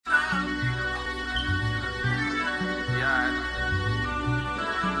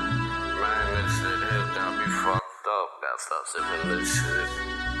stop sipping this shit.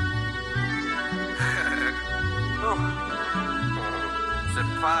 Sip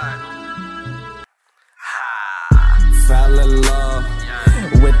pie. Fell in love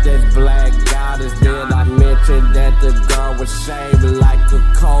with this black goddess. Did I mention that the girl was shaved like a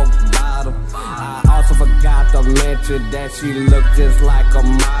Coke bottle? I also forgot to mention that she looked just like a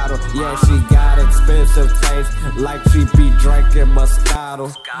model. Yeah, she got expensive taste, like she be drinking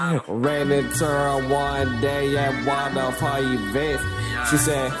Moscato. Ran into her one day at one of her events. She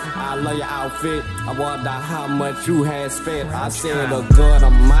said, I love your outfit, I wonder how much you had spent. I said a good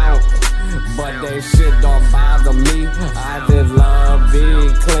amount, but that shit don't bother me. I just love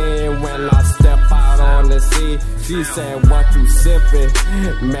being clean when I step out on the sea. She said, what you sippin'?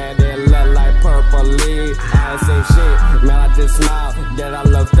 Man, that look like purple leaf. I ain't say shit, man, I just smiled. Then I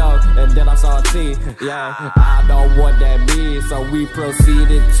looked up, and then I saw T. Yeah, I know what that means. So we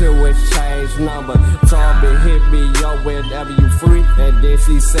proceeded to exchange number. Told me, hit me up whenever you free. And then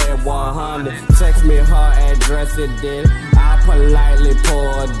she said 100. Text me her address, and then I politely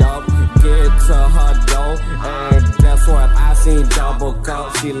pulled up. Get to her door, and guess what? I seen double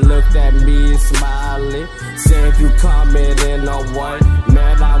cup. She looked at me smiling, said you coming in or what?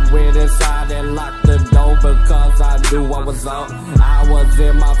 Man, I went inside and locked the door because I knew what was up. I was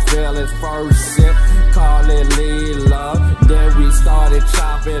in my feelings, first sip, call it lead love. Then we started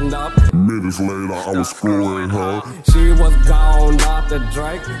chopping up. Minutes later, I was screwing her. She was gone off the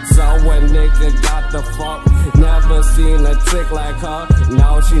drink, so a nigga got the fuck. Never seen a trick like her,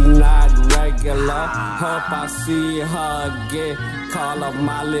 no, she not regular. Hope I see her again, call up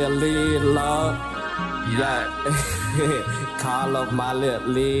my little lead love. Yeah, call up my little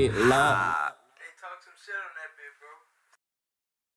lead love.